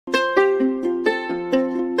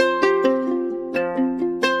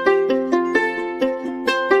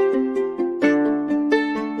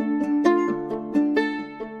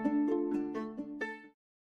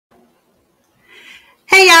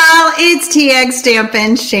it's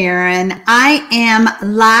TxStampin Sharon. I am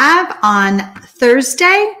live on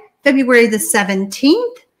Thursday, February the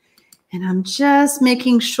 17th, and I'm just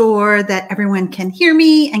making sure that everyone can hear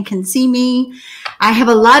me and can see me. I have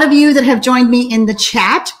a lot of you that have joined me in the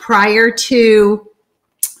chat prior to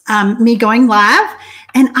me going live,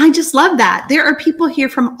 and I just love that. There are people here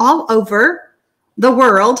from all over the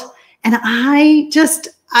world, and it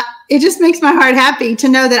just makes my heart happy to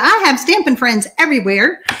know that I have Stampin' friends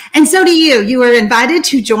everywhere. And so do you. You are invited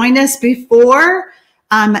to join us before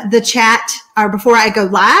the chat or before I go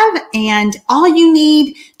live. And all you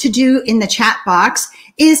need to do in the chat box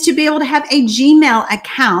is to be able to have a Gmail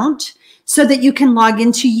account so that you can log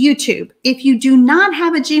into YouTube. If you do not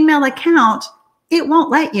have a Gmail account, it won't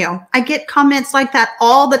let you. I get comments like that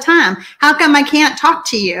all the time. How come I can't talk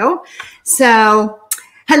to you? So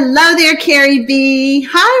hello there, Carrie B.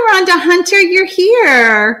 Hi, Rhonda Hunter, you're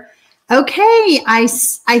here. Okay, I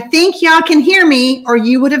think y'all can hear me, or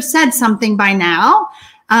you would have said something by now.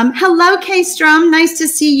 Hello, Kay Strum. Nice to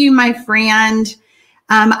see you, my friend.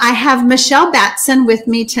 I have Michelle Batson with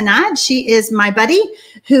me tonight. She is my buddy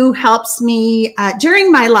who helps me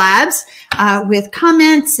during my lives with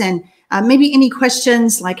comments and maybe any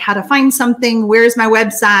questions like how to find something, where's my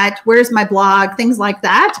website, where's my blog, things like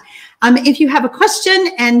that. If you have a question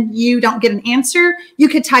and you don't get an answer, you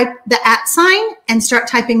could type the @ and start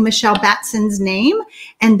typing Michelle Batson's name,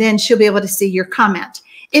 and then she'll be able to see your comment.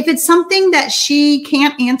 If it's something that she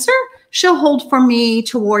can't answer, she'll hold for me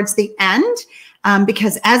towards the end,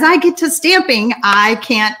 because as I get to stamping, I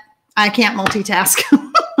can't multitask.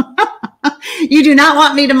 You do not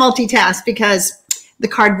want me to multitask because the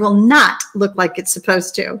card will not look like it's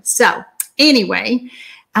supposed to. So anyway,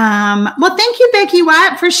 well, thank you, Becky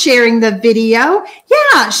White, for sharing the video.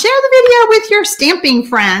 Yeah, share the video with your stamping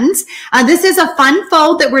friends. This is a fun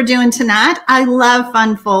fold that we're doing tonight. I love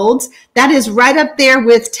fun folds. That is right up there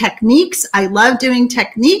with techniques. I love doing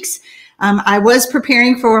techniques. I was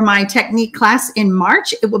preparing for my technique class in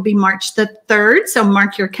March. It will be March the 3rd, so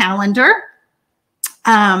mark your calendar.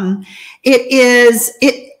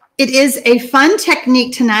 It is a fun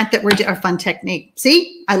technique tonight that we're doing. A fun technique.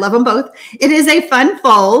 See, I love them both. It is a fun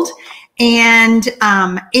fold. And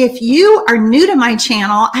if you are new to my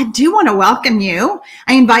channel, I do want to welcome you.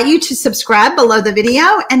 I invite you to subscribe below the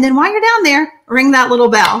video. And then while you're down there, ring that little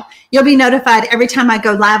bell. You'll be notified every time I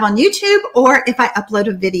go live on YouTube or if I upload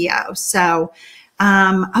a video. So,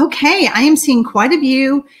 okay, I am seeing quite a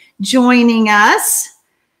few joining us.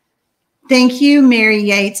 Thank you, Mary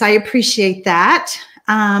Yates. I appreciate that.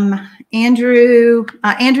 Andrea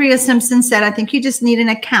Simpson said, I think you just need an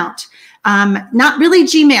account. Not really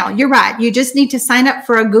Gmail. You're right. You just need to sign up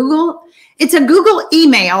for a Google. It's a Google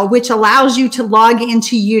email, which allows you to log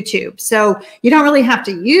into YouTube. So you don't really have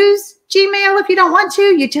to use Gmail if you don't want to.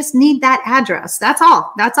 You just need that address. That's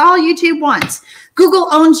all. That's all YouTube wants. Google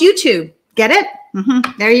owns YouTube. Get it?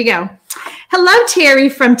 There you go. Hello, Terry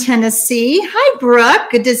from Tennessee. Hi, Brooke.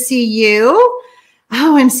 Good to see you.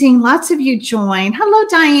 Oh, I'm seeing lots of you join. Hello,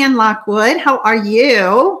 Diane Lockwood. How are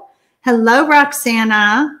you? Hello,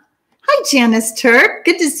 Roxana. Hi, Janice Turk.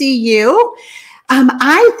 Good to see you.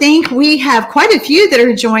 I think we have quite a few that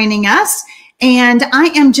are joining us, and I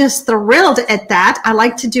am just thrilled at that. I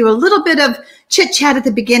like to do a little bit of chit-chat at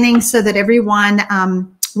the beginning so that everyone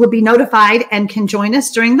will be notified and can join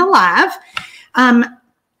us during the live.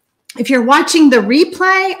 If you're watching the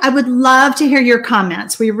replay, I would love to hear your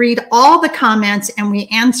comments. We read all the comments and we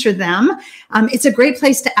answer them. It's a great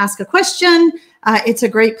place to ask a question. It's a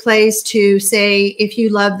great place to say if you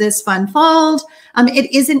love this fun fold.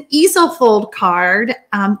 It is an Easel fold card.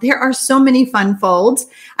 There are so many fun folds.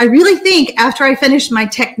 I really think after I finish my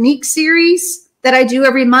technique series that I do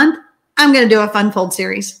every month, I'm going to do a fun fold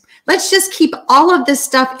series. Let's just keep all of this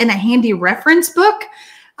stuff in a handy reference book.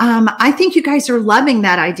 I think you guys are loving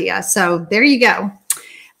that idea. So there you go.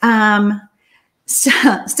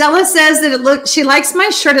 Stella says that she likes my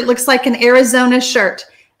shirt. It looks like an Arizona shirt.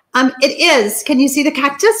 It is. Can you see the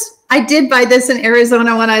cactus? I did buy this in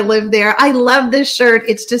Arizona when I lived there. I love this shirt.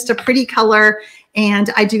 It's just a pretty color and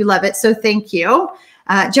I do love it. So thank you.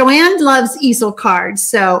 Joanne loves easel cards.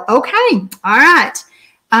 So, okay. All right.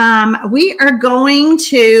 We are going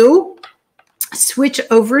to switch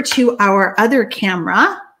over to our other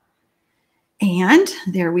camera. And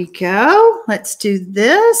there we go. Let's do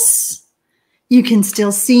this. You can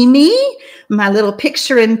still see me, my little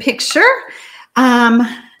picture-in-picture.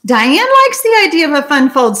 Diane likes the idea of a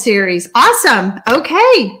fun fold series. Awesome.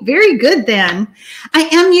 Okay, very good then. I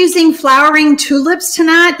am using flowering tulips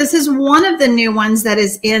tonight. This is one of the new ones that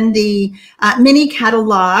is in the mini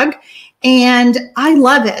catalog. and I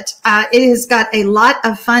love it. It has got a lot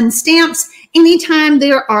of fun stamps. Anytime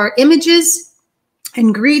there are images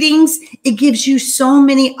and greetings, it gives you so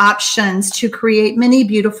many options to create many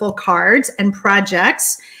beautiful cards and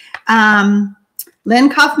projects.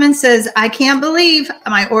 Lynn Kaufman says, I can't believe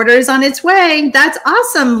my order is on its way. That's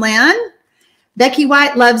awesome, Lynn. Becky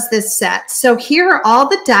White loves this set. So here are all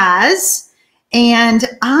the dies, and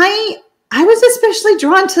I was especially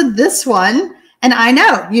drawn to this one, and I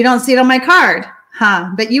know you don't see it on my card,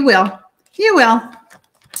 but you will. You will.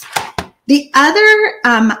 The other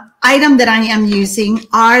item that I am using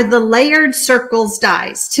are the layered circles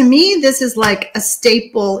dies. To me, this is like a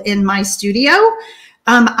staple in my studio.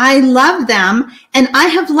 I love them, and I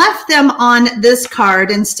have left them on this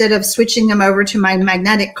card instead of switching them over to my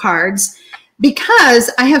magnetic cards,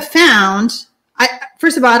 because I have found,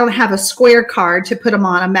 first of all, I don't have a square card to put them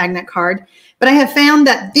on a magnet card, but I have found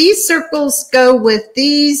that these circles go with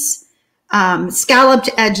these scalloped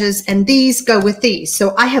edges, and these go with these.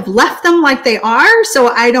 So I have left them like they are so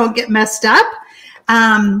I don't get messed up.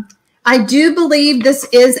 I do believe this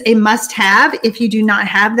is a must-have if you do not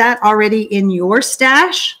have that already in your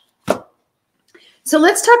stash. So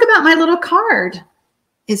let's talk about my little card.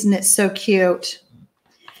 Isn't it so cute?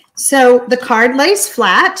 So the card lays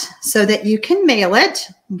flat so that you can mail it,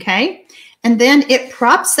 okay? And then it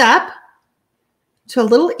props up to a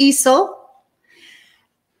little easel.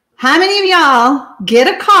 How many of y'all get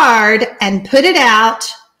a card and put it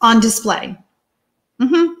out on display?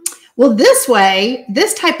 Well, this way,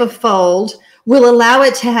 this type of fold will allow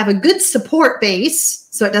it to have a good support base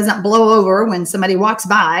so it doesn't blow over when somebody walks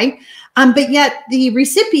by, but yet the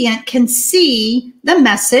recipient can see the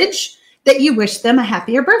message that you wish them a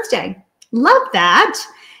happier birthday. Love that.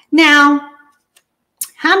 Now,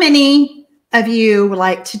 how many of you would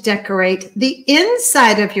like to decorate the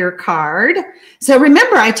inside of your card? So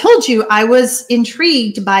remember, I told you I was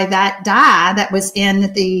intrigued by that die that was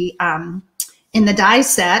in the die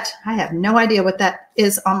set. I have no idea what that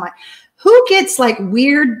is on my, who gets like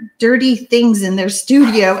weird, dirty things in their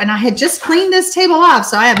studio? And I had just cleaned this table off,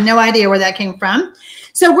 so I have no idea where that came from.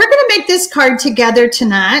 So we're going to make this card together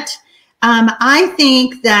tonight. I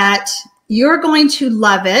think that you're going to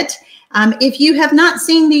love it. If you have not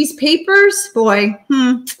seen these papers, boy,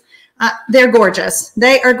 they're gorgeous.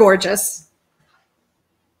 They are gorgeous.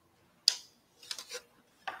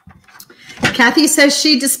 Kathy says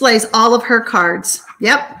she displays all of her cards.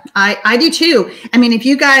 Yep, I do too. I mean, if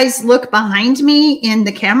you guys look behind me in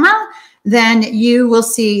the camera, then you will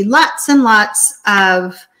see lots and lots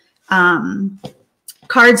of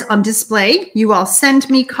cards on display. You all send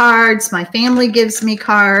me cards. My family gives me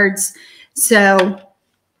cards. So,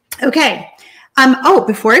 okay. Oh,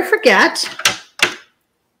 before I forget,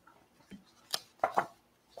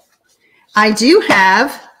 I do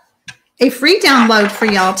have a free download for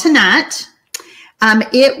y'all tonight.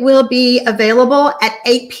 It will be available at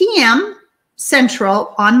 8 p.m.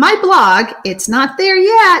 Central on my blog. It's not there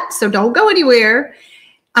yet, so don't go anywhere.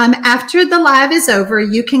 After the live is over,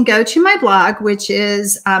 you can go to my blog, which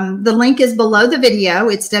is, the link is below the video.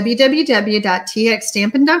 It's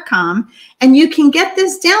www.TxStampin.com, and you can get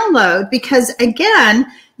this download because, again,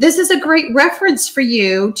 this is a great reference for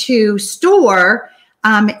you to store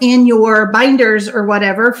in your binders or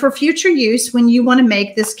whatever for future use when you want to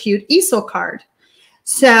make this cute easel card.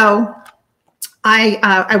 So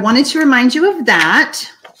I wanted to remind you of that,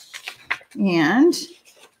 and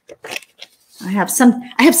I have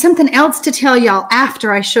something else to tell y'all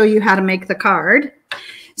after I show you how to make the card.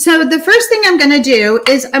 So the first thing I'm going to do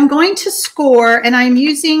is I'm going to score, and I'm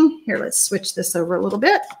using, here, let's switch this over a little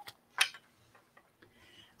bit.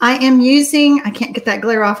 I am using, I can't get that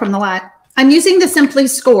glare off from the light. I'm using the Simply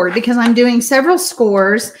Scored because I'm doing several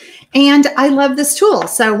scores, and I love this tool,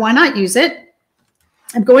 so why not use it?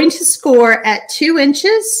 I'm going to score at 2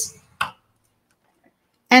 inches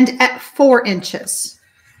and at 4 inches.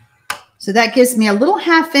 So that gives me a little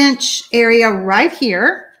 1/2 inch area right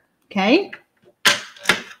here. Okay.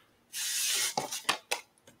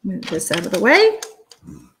 Move this out of the way.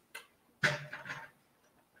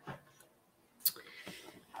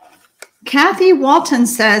 Kathy Walton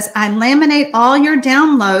says, I laminate all your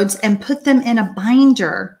downloads and put them in a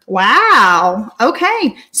binder. Wow.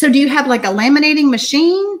 Okay. So do you have like a laminating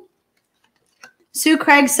machine? Sue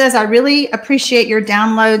Craig says, I really appreciate your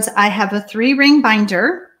downloads. I have a 3-ring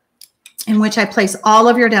binder in which I place all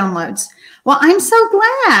of your downloads. Well, I'm so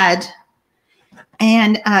glad.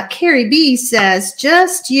 And Carrie B says,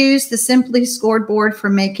 just use the Simply Scored board for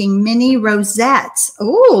making mini rosettes.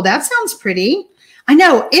 Oh, that sounds pretty. I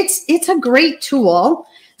know, it's a great tool.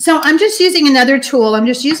 So I'm just using another tool. I'm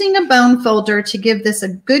just using a bone folder to give this a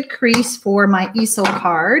good crease for my easel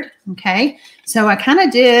card. Okay, so I kind of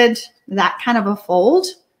did that kind of a fold.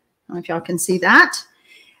 I don't know if y'all can see that.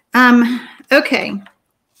 Okay,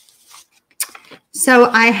 so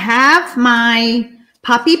I have my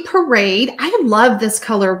Poppy Parade. I love this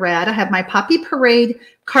color red. I have my Poppy Parade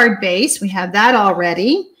card base. We have that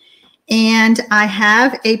already. And I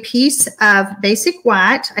have a piece of basic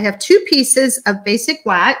white. I have 2 pieces of basic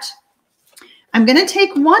white. I'm going to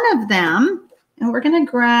take one of them and we're going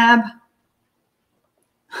to grab,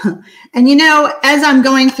 and you know, as I'm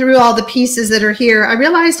going through all the pieces that are here, I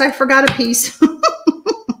realized I forgot a piece.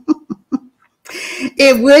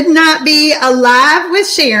 It would not be alive with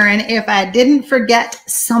Sharon if I didn't forget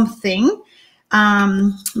something.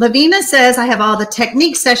 Lavina says, I have all the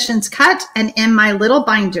technique sessions cut and in my little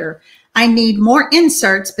binder. I need more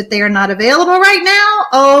inserts, but they are not available right now.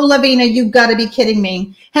 Oh, Lavina, you've got to be kidding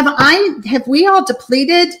me. Have we all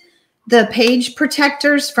depleted the page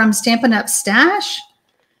protectors from Stampin' Up! Stash?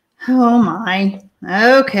 Oh my.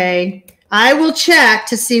 Okay. I will check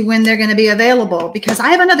to see when they're going to be available because I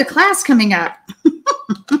have another class coming up.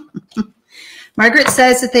 Margaret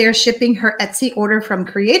says that they are shipping her Etsy order from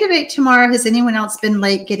Creative 8 tomorrow. Has anyone else been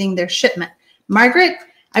late getting their shipment? Margaret,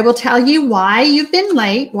 I will tell you why you've been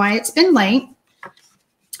late, why it's been late.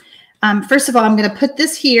 First of all, I'm going to put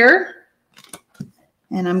this here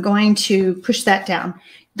and I'm going to push that down.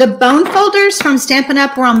 The bone folders from Stampin'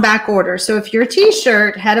 Up! Were on back order. So if your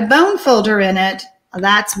t-shirt had a bone folder in it,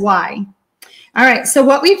 that's why. All right, so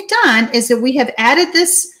what we've done is that we have added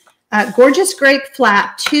this gorgeous grape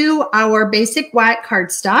flap to our basic white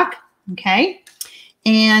cardstock, okay?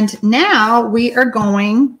 And now we are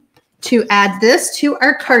going to add this to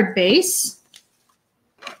our card base.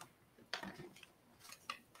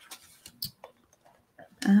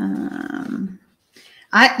 You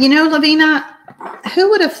know, Lavina, who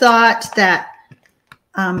would have thought that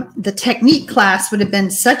the technique class would have been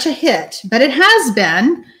such a hit? But it has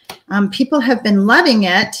been. People have been loving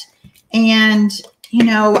it. And, you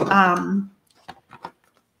know,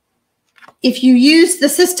 if you use the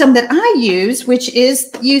system that I use, which is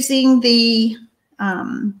using the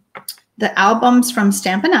albums from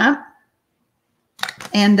Stampin' Up!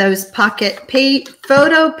 And those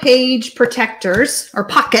photo page protectors, or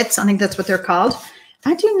pockets, I think that's what they're called.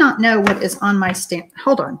 I do not know what is on my stamp.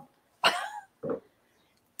 Hold on.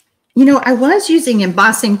 You know, I was using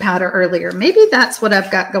embossing powder earlier. Maybe that's what I've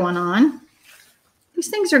got going on. These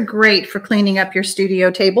things are great for cleaning up your studio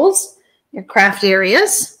tables, your craft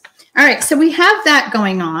areas. All right, so we have that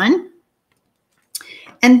going on.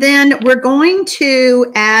 And then we're going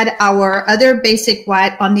to add our other basic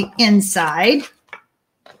white on the inside.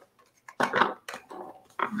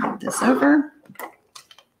 Move this over.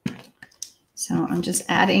 So I'm just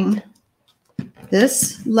adding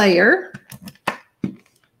this layer.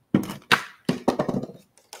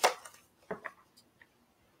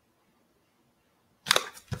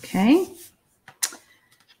 Okay.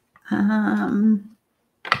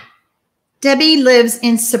 Debbie lives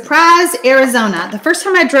in Surprise, Arizona. The first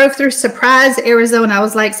time I drove through Surprise, Arizona, I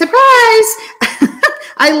was like, surprise!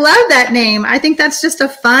 I love that name. I think that's just a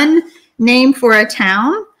fun name for a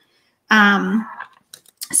town.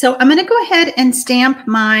 So I'm going to go ahead and stamp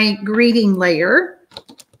my greeting layer.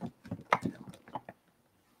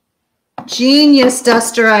 Genius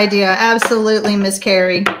duster idea. Absolutely, Miss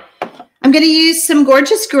Carrie. I'm going to use some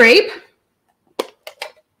gorgeous grape.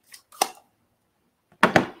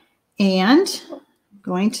 And I'm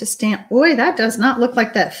going to stamp. Boy, that does not look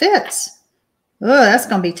like that fits. Oh, that's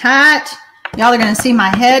going to be tight. Y'all are going to see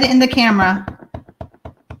my head in the camera.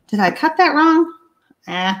 Did I cut that wrong?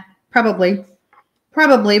 Probably.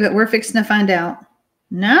 Probably, but we're fixing to find out.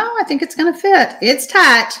 No, I think it's going to fit. It's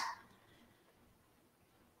tight.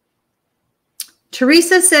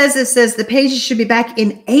 Teresa says the pages should be back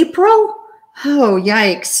in April. Oh,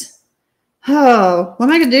 yikes. Oh, what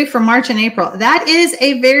am I going to do for March and April? That is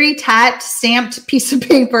a very tight stamped piece of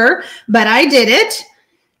paper, but I did it.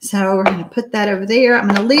 So we're going to put that over there. I'm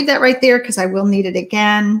going to leave that right there because I will need it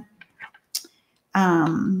again.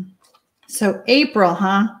 So April,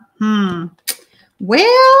 huh?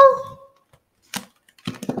 Well,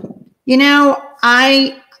 you know,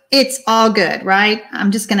 it's all good, right?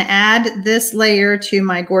 I'm just going to add this layer to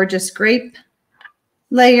my gorgeous grape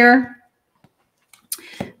layer.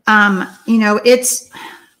 You know,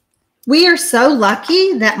 we are so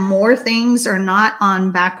lucky that more things are not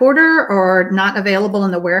on back order or not available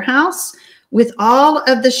in the warehouse with all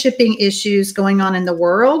of the shipping issues going on in the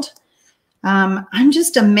world. I'm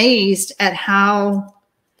just amazed at how,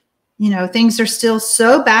 you know, things are still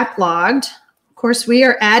so backlogged. Of course, we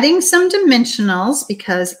are adding some dimensionals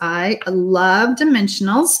because I love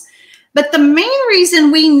dimensionals. But the main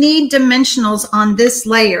reason we need dimensionals on this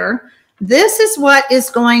layer, this is what is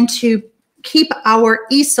going to keep our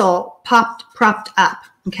easel propped up.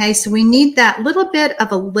 Okay, so we need that little bit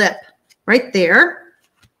of a lip right there.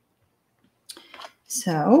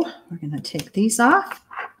 So we're going to take these off.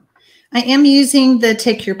 I am using the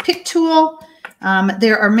Take Your Pick tool.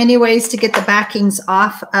 There are many ways to get the backings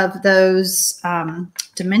off of those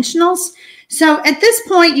dimensionals. So at this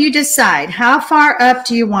point, you decide how far up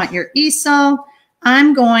do you want your easel.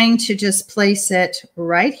 I'm going to just place it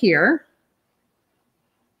right here.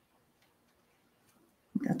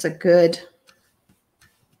 That's a good,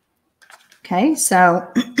 okay, so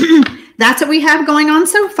that's what we have going on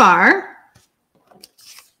so far.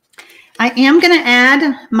 I am going to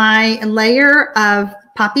add my layer of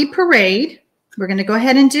Poppy Parade. We're going to go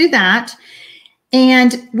ahead and do that.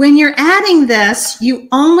 And when you're adding this, you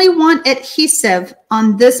only want adhesive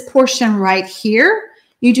on this portion right here.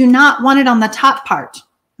 You do not want it on the top part,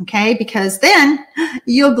 okay? Because then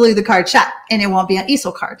you'll glue the card shut and it won't be an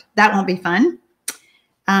easel card. That won't be fun.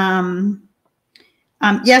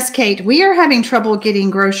 Yes, Kate, we are having trouble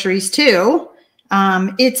getting groceries too.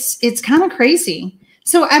 It's kind of crazy.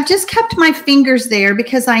 So I've just kept my fingers there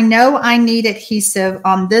because I know I need adhesive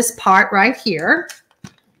on this part right here.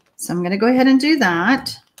 So I'm going to go ahead and do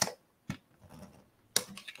that.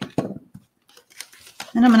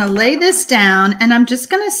 And I'm going to lay this down and I'm just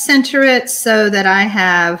going to center it so that I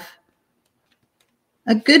have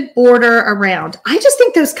a good border around. I just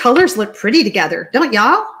think those colors look pretty together, don't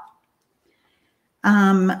y'all?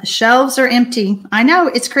 Shelves are empty. I know,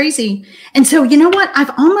 it's crazy. And so, you know what?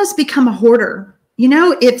 I've almost become a hoarder. You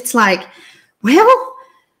know, it's like, well,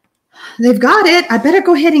 they've got it. I better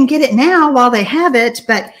go ahead and get it now while they have it.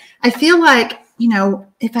 But I feel like, you know,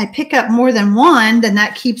 if I pick up more than one, then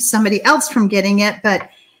that keeps somebody else from getting it.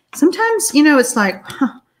 But sometimes, you know, it's like,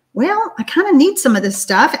 well, I kind of need some of this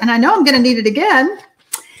stuff and I know I'm going to need it again.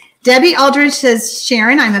 Debbie Aldridge says,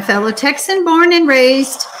 Sharon, I'm a fellow Texan, born and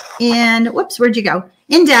raised in, whoops, where'd you go?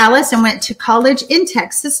 In Dallas, and went to college in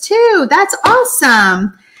Texas too. That's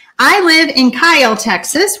awesome. I live in Kyle,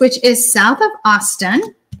 Texas, which is south of Austin.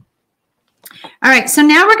 All right, so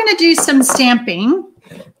now we're going to do some stamping.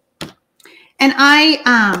 And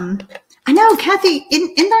I know, Kathy,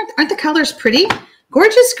 aren't the colors pretty?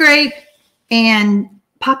 Gorgeous Grape and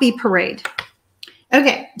Poppy Parade.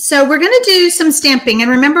 Okay, so we're going to do some stamping.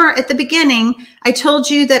 And remember at the beginning, I told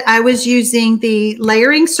you that I was using the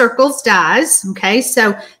Layering Circles dies. Okay,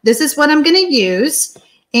 so this is what I'm going to use.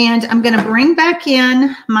 And I'm going to bring back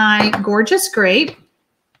in my Gorgeous Grape.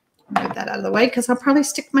 Move that out of the way because I'll probably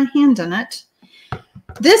stick my hand in it.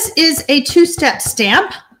 This is a two-step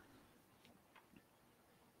stamp.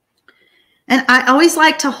 And I always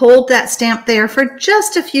like to hold that stamp there for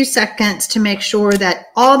just a few seconds to make sure that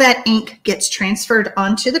all that ink gets transferred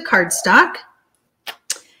onto the cardstock.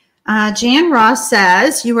 Jan Ross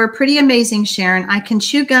says, you are pretty amazing, Sharon. I can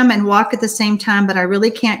chew gum and walk at the same time, but I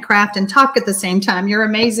really can't craft and talk at the same time. You're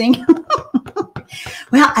amazing.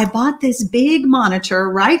 Well, I bought this big monitor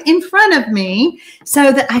right in front of me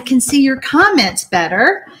so that I can see your comments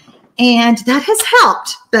better. And that has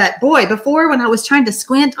helped. But boy, before when I was trying to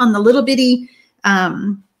squint on the little bitty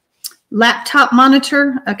laptop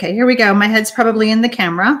monitor. Okay, here we go. My head's probably in the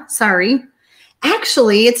camera. Sorry.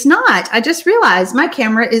 Actually, it's not. I just realized my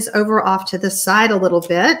camera is over off to the side a little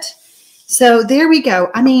bit. So there we go.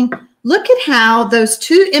 I mean, look at how those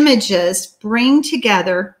two images bring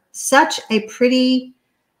together such a pretty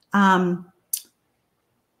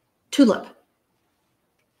tulip.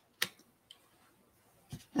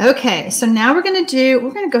 Okay, so now we're going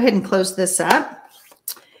to go ahead and close this up.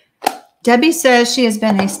 Debbie says she has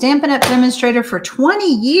been a Stampin' Up! Demonstrator for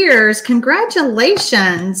 20 years.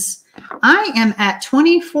 Congratulations. I am at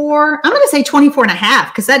 24. I'm going to say 24 and a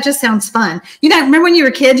half because that just sounds fun. You know, remember when you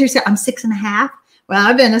were kids, you said, I'm 6 and a half? Well,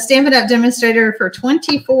 I've been a Stampin' Up! Demonstrator for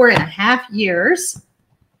 24 and a half years.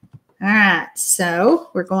 All right, so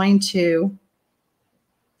we're going to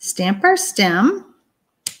stamp our stem.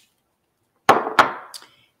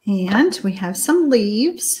 And we have some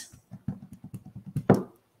leaves.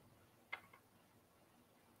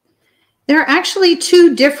 There are actually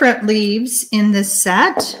two different leaves in this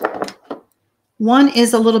set. One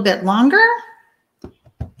is a little bit longer,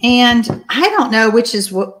 and I don't know which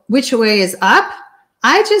way is up.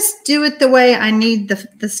 I just do it the way I need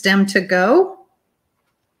the stem to go.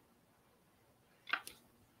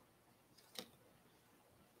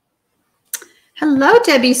 Hello,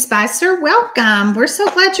 Debbie Spicer. Welcome. We're so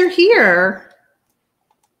glad you're here.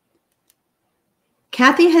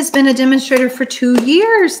 Kathy has been a demonstrator for 2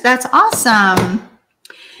 years. That's awesome.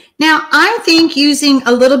 Now, I think using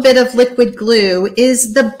a little bit of liquid glue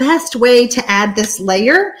is the best way to add this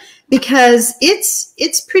layer because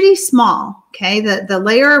it's pretty small, okay? The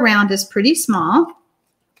layer around is pretty small.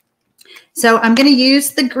 So I'm going to use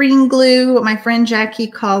the green glue, what my friend Jackie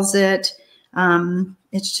calls it.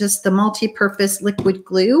 It's just the multi-purpose liquid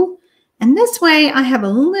glue. And this way I have a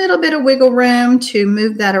little bit of wiggle room to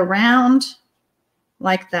move that around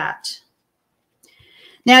like that.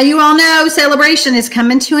 Now you all know Celebration is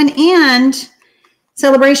coming to an end.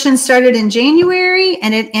 Celebration started in January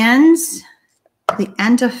and it ends the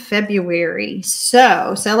end of February.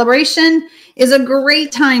 So Celebration is a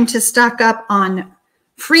great time to stock up on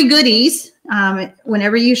free goodies.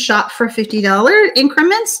 Whenever you shop for $50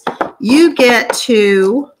 increments, you get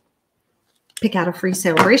to pick out a free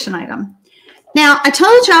Celebration item. Now, I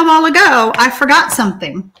told y'all a while ago, I forgot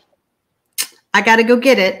something. I got to go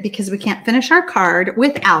get it because we can't finish our card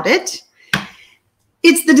without it.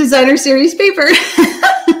 It's the Designer Series paper.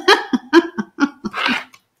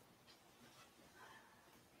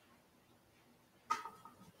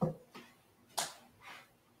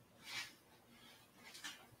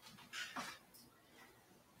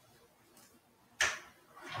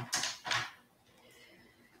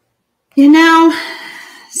 You know,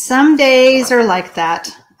 some days are like that.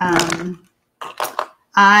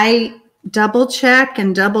 I double check,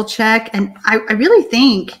 and I really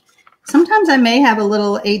think sometimes I may have a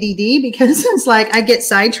little ADD because it's like I get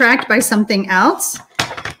sidetracked by something else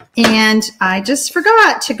and I just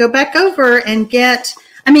forgot to go back over and get,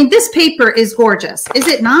 I mean, this paper is gorgeous, is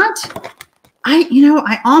it not?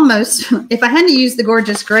 I almost, if I hadn't used the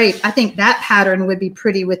Gorgeous Grape, I think that pattern would be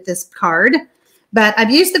pretty with this card. But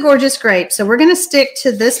I've used the Gorgeous Grape, so we're going to stick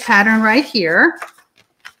to this pattern right here.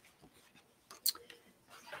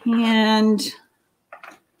 And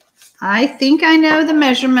I think I know the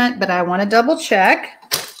measurement, but I want to double check.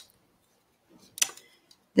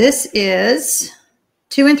 This is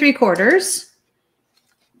 2 3/4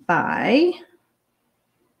 by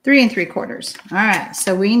 3 3/4. All right,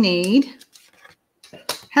 so we need,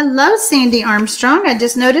 hello, Sandy Armstrong. I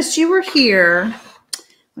just noticed you were here.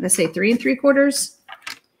 What did I say, 3 3/4?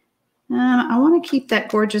 I want to keep that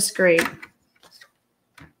Gorgeous Grape.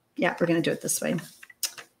 Yeah, we're going to do it this way.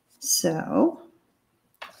 So,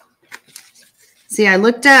 see, I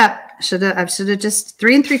looked up. I should have just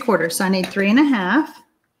 3 3/4. So I need 3 1/2.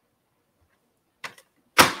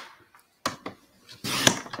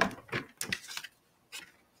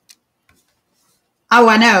 Oh,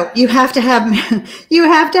 I know. You have to have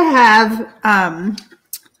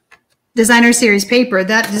Designer Series paper.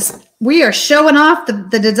 That is, we are showing off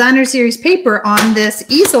the Designer Series paper on this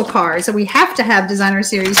easel card. So we have to have Designer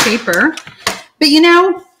Series paper. But you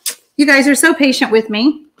know, you guys are so patient with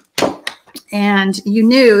me. And you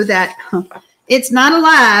knew that it's not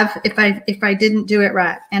alive if I didn't do it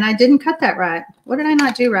right. And I didn't cut that right. What did I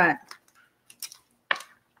not do right?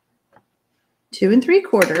 2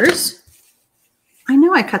 3/4. I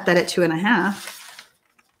know I cut that at 2 1/2.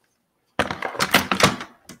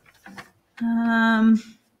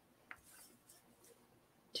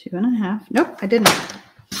 2 1/2. Nope, I didn't.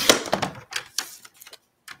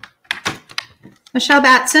 Michelle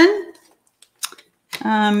Batson,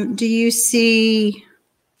 do you see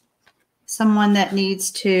someone that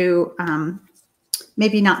needs to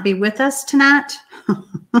maybe not be with us tonight?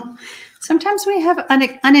 Sometimes we have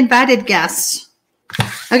uninvited guests.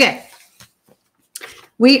 Okay.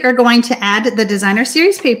 We are going to add the Designer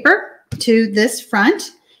Series paper to this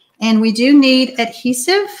front, and we do need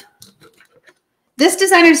adhesive. This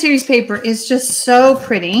Designer Series paper is just so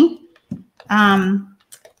pretty.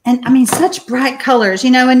 And I mean, such bright colors, you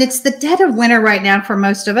know, and it's the dead of winter right now for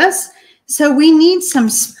most of us. So we need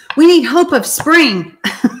hope of spring.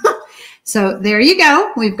 So there you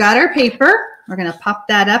go. We've got our paper. We're going to pop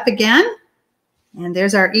that up again. And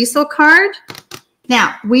there's our easel card.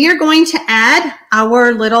 Now we are going to add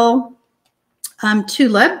our little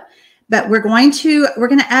tulip, but we're going to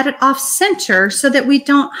add it off center so that we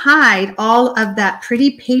don't hide all of that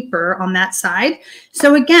pretty paper on that side.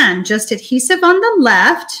 So again, just adhesive on the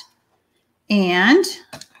left, and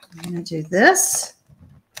I'm going to do this.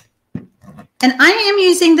 And I am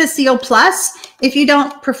using the Seal Plus. If you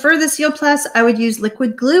don't prefer the Seal Plus, I would use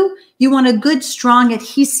liquid glue. You want a good strong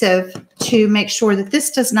adhesive to make sure that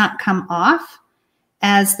this does not come off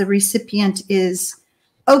as the recipient is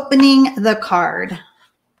opening the card.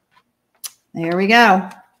 There we go.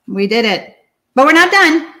 We did it. But we're not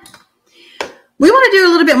done. We want to do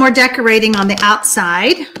a little bit more decorating on the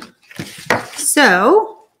outside.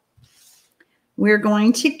 So we're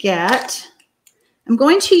going to get, I'm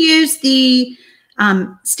going to use the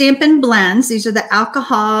Stampin' Blends. These are the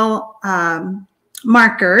alcohol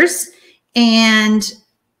markers, and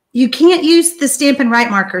you can't use the Stampin' Right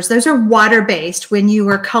markers. Those are water-based when you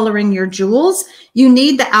are coloring your jewels. You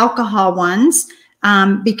need the alcohol ones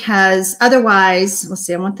because otherwise, let's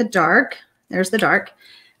see, I want the dark. There's the dark.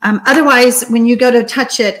 Otherwise, when you go to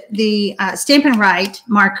touch it, the Stampin' Right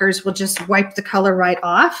markers will just wipe the color right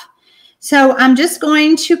off. So I'm just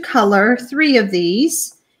going to color 3 of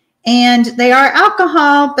these. And they are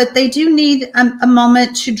alcohol, but they do need a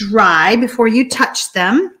moment to dry before you touch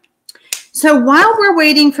them. So while we're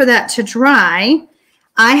waiting for that to dry,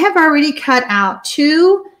 I have already cut out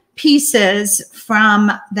 2 pieces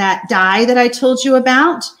from that die that I told you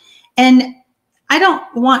about. And I don't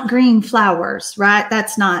want green flowers, right?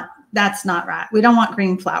 That's not right. We don't want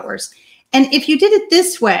green flowers. And if you did it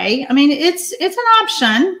this way, I mean, it's an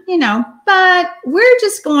option, you know, but we're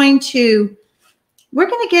going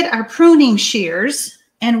to get our pruning shears,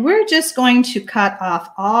 and we're just going to cut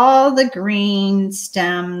off all the green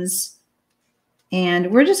stems. And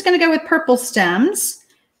we're just going to go with purple stems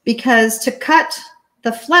because to cut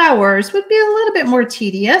the flowers would be a little bit more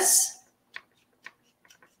tedious.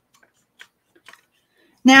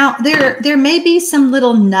 Now, there may be some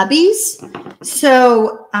little nubbies.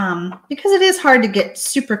 So because it is hard to get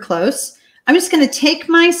super close, I'm just going to take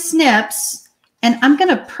my snips and I'm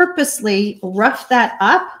going to purposely rough that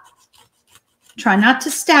up. Try not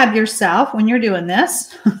to stab yourself when you're doing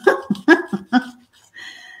this.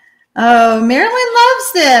 Oh, Marilyn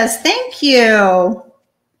loves this. Thank you.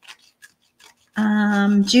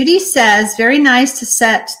 Judy says, very nice to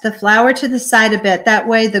set the flower to the side a bit. That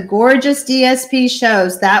way the gorgeous DSP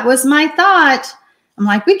shows. That was my thought. I'm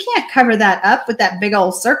like, we can't cover that up with that big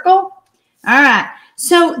old circle. All right.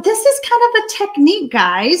 So this is kind of a technique,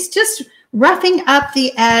 guys. Just roughing up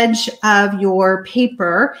the edge of your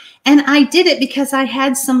paper. And I did it because I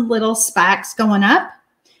had some little spacks going up.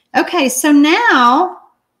 Okay, so now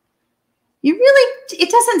it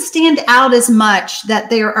doesn't stand out as much that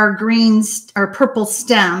there are green or purple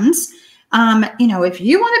stems. You know, if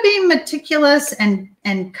you want to be meticulous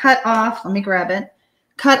and cut off, let me grab it,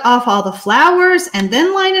 cut off all the flowers and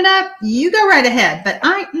then line it up, you go right ahead. But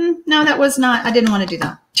no, that was not, I didn't want to do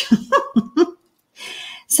that.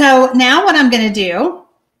 So now what I'm going to do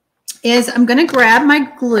is I'm going to grab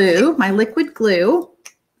my glue, my liquid glue.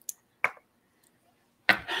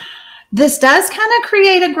 This does kind of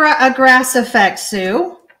create a grass effect,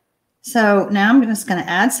 Sue. So now I'm just going to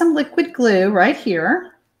add some liquid glue right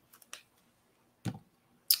here.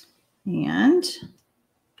 And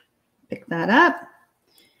pick that up.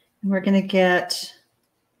 And we're going to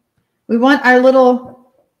we want our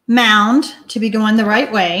little mound to be going the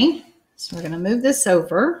right way. So we're going to move this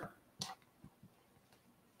over.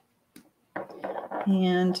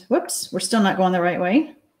 And whoops, we're still not going the right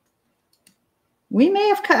way. I may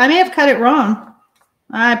have cut it wrong.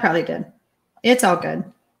 I probably did. It's all good.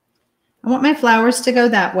 I want my flowers to go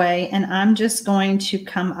that way, and I'm just going to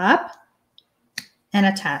come up and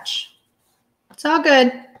attach. It's all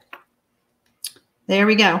good. There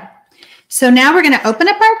we go. So now we're going to open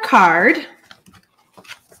up our card.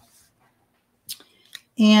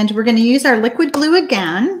 And we're going to use our liquid glue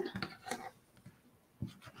again.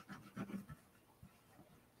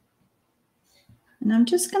 And I'm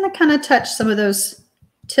just going to kind of touch some of those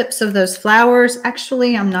tips of those flowers.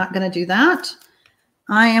 Actually, I'm not going to do that.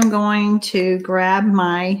 I am going to grab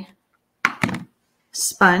my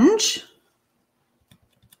sponge.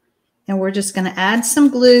 And we're just going to add some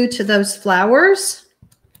glue to those flowers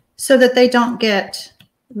so that they don't get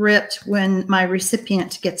ripped when my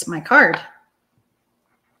recipient gets my card.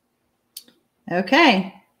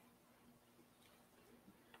 Okay.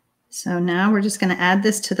 So now we're just going to add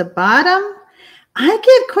this to the bottom. I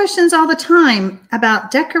get questions all the time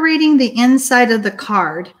about decorating the inside of the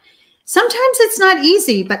card. Sometimes it's not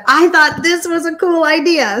easy, but I thought this was a cool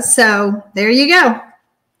idea. So there you go.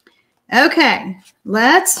 Okay,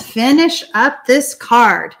 let's finish up this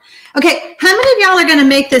card. Okay, how many of y'all are going to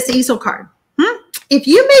make this easel card? If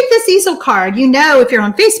you make this easel card, you know, if you're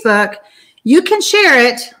on Facebook, you can share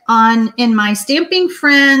it in my Stamping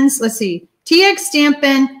Friends. Let's see,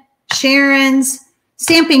 TxStampin, Sharon's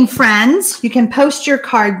Stamping Friends. You can post your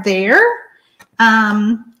card there.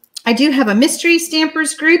 I do have a mystery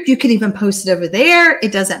stampers group. You can even post it over there.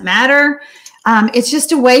 It doesn't matter. It's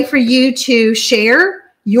just a way for you to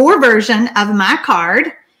share your version of my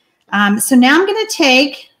card. So now I'm going to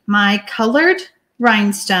take my colored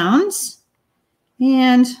rhinestones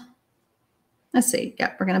and let's see.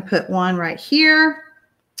 Yep, we're going to put one right here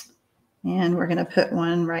and we're going to put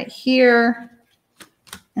one right here.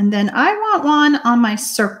 And then I want one on my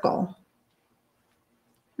circle.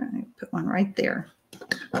 I put one right there.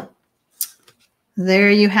 There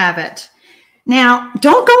you have it. Now,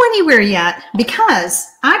 don't go anywhere yet because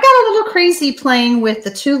I got a little crazy playing with the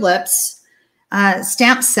tulips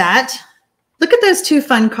stamp set. Look at those 2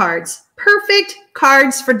 fun cards. Perfect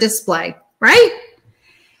cards for display, right?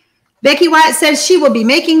 Becky White says she will be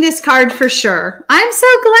making this card for sure. I'm so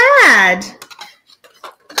glad.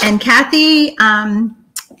 And Kathy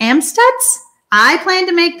Amstutz, I plan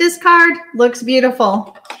to make this card. Looks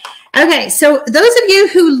beautiful. Okay, so those of you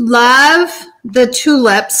who love the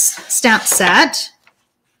tulips stamp set,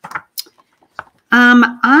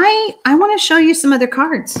 I want to show you some other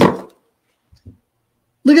cards.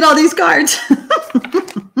 Look at all these cards.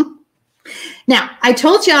 Now, I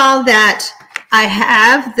told y'all that I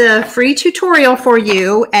have the free tutorial for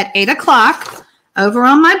you at 8 o'clock over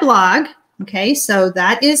on my blog. Okay, so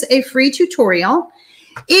that is a free tutorial.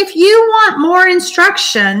 If you want more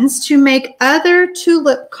instructions to make other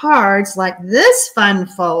tulip cards like this fun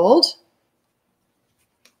fold,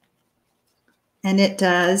 and it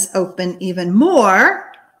does open even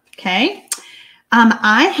more, okay,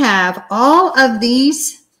 I have all of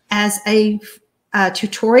these as a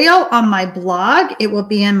tutorial on my blog. It will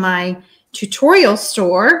be in my tutorial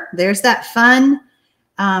store. There's that fun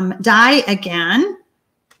die again.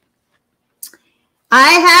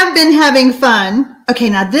 I have been having fun. Okay,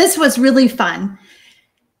 now this was really fun.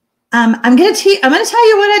 I'm going to tell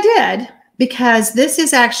you what I did because this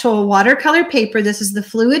is actual watercolor paper. This is the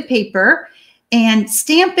fluid paper, and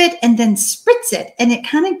stamp it and then spritz it, and it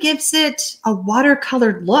kind of gives it a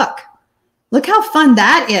watercolored look. Look how fun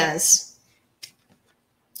that is.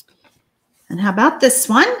 And how about this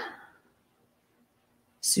one?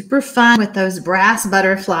 Super fun with those brass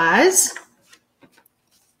butterflies.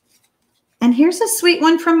 And here's a sweet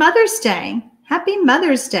one for Mother's Day. Happy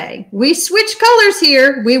Mother's Day. We switched colors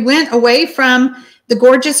here. We went away from the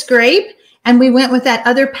gorgeous grape and we went with that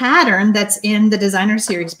other pattern that's in the Designer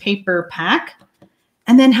Series paper pack.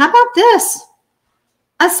 And then how about this?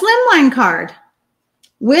 A slimline card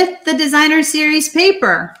with the Designer Series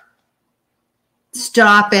paper.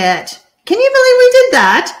 Stop it. Can you believe we did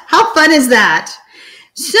that? How fun is that?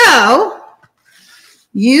 So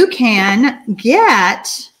you can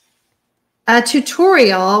get a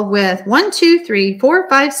tutorial with 1, 2, 3, 4,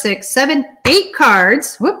 5, 6, 7, 8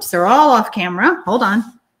 cards. Whoops, they're all off camera. Hold on.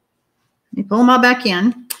 Let me pull them all back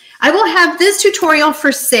in. I will have this tutorial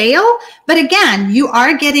for sale, but again, you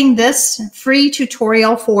are getting this free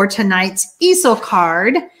tutorial for tonight's easel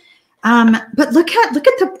card. But look at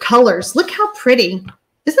the colors. Look how pretty.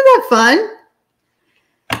 Isn't that fun?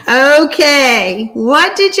 Okay,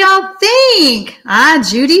 what did y'all think?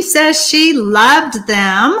 Judy says she loved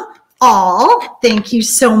them all. Thank you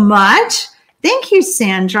so much. Thank you,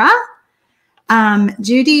 Sandra.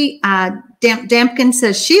 Judy Dampkin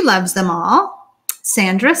says she loves them all.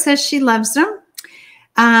 Sandra says she loves them.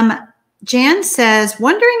 Jan says,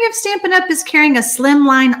 wondering if Stampin' Up! Is carrying a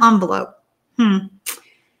slimline envelope.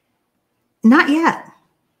 Not yet.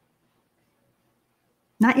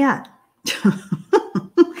 Not yet.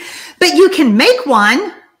 But you can make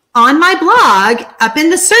one on my blog up in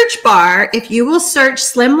the search bar. If you will search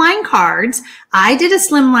slimline cards, I did a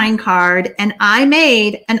slimline card and I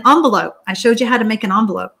made an envelope. I showed you how to make an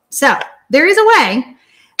envelope. So there is a way.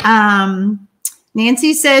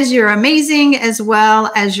 Nancy says you're amazing as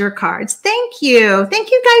well as your cards. Thank you. Thank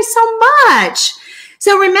you guys so much.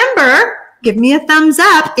 So remember, give me a thumbs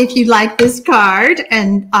up if you like this card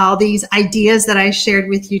and all these ideas that I shared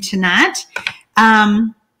with you tonight.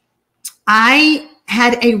 I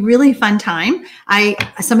had a really fun time.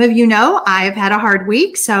 Some of you know I've had a hard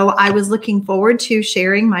week, so I was looking forward to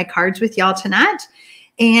sharing my cards with y'all tonight.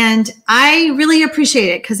 And I really appreciate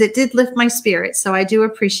it because it did lift my spirit. So I do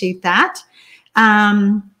appreciate that.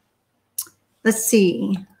 Let's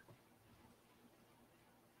see.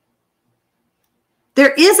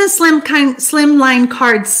 There is a slimline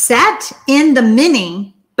card set in the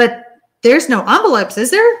mini, but there's no envelopes,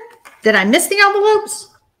 is there? Did I miss the envelopes?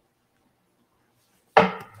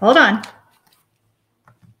 Hold on.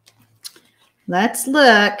 Let's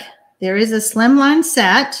look. There is a slimline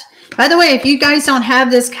set. By the way, if you guys don't have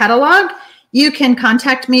this catalog, you can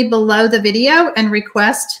contact me below the video and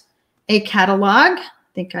request a catalog. I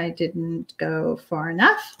think I didn't go far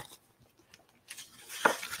enough.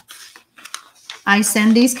 I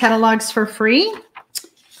send these catalogs for free.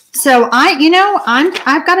 So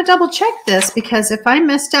I've got to double check this because if I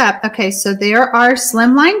messed up, okay, so there are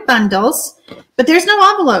slimline bundles, but there's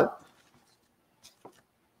no envelope.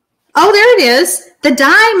 Oh, there it is. The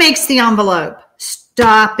die makes the envelope.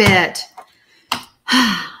 Stop it.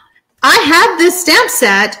 I have this stamp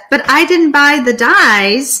set, but I didn't buy the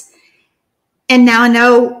dies. And now I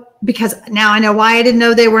know, because now I know why I didn't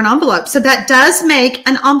know they were an envelope. So that does make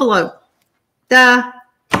an envelope. There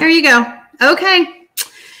you go. Okay.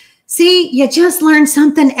 See, you just learn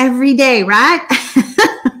something every day, right?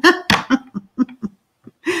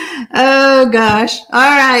 Oh gosh.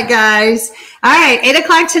 All right, guys. All right. 8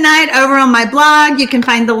 o'clock tonight over on my blog. You can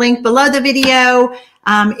find the link below the video.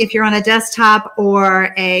 If you're on a desktop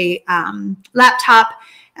or a laptop.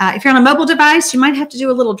 If you're on a mobile device, you might have to do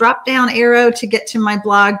a little drop down arrow to get to my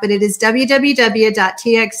blog, but it is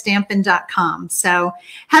www.TxStampin.com. So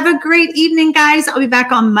have a great evening, guys. I'll be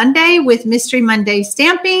back on Monday with Mystery Monday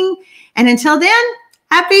Stamping. And until then,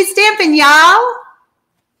 happy stamping, y'all.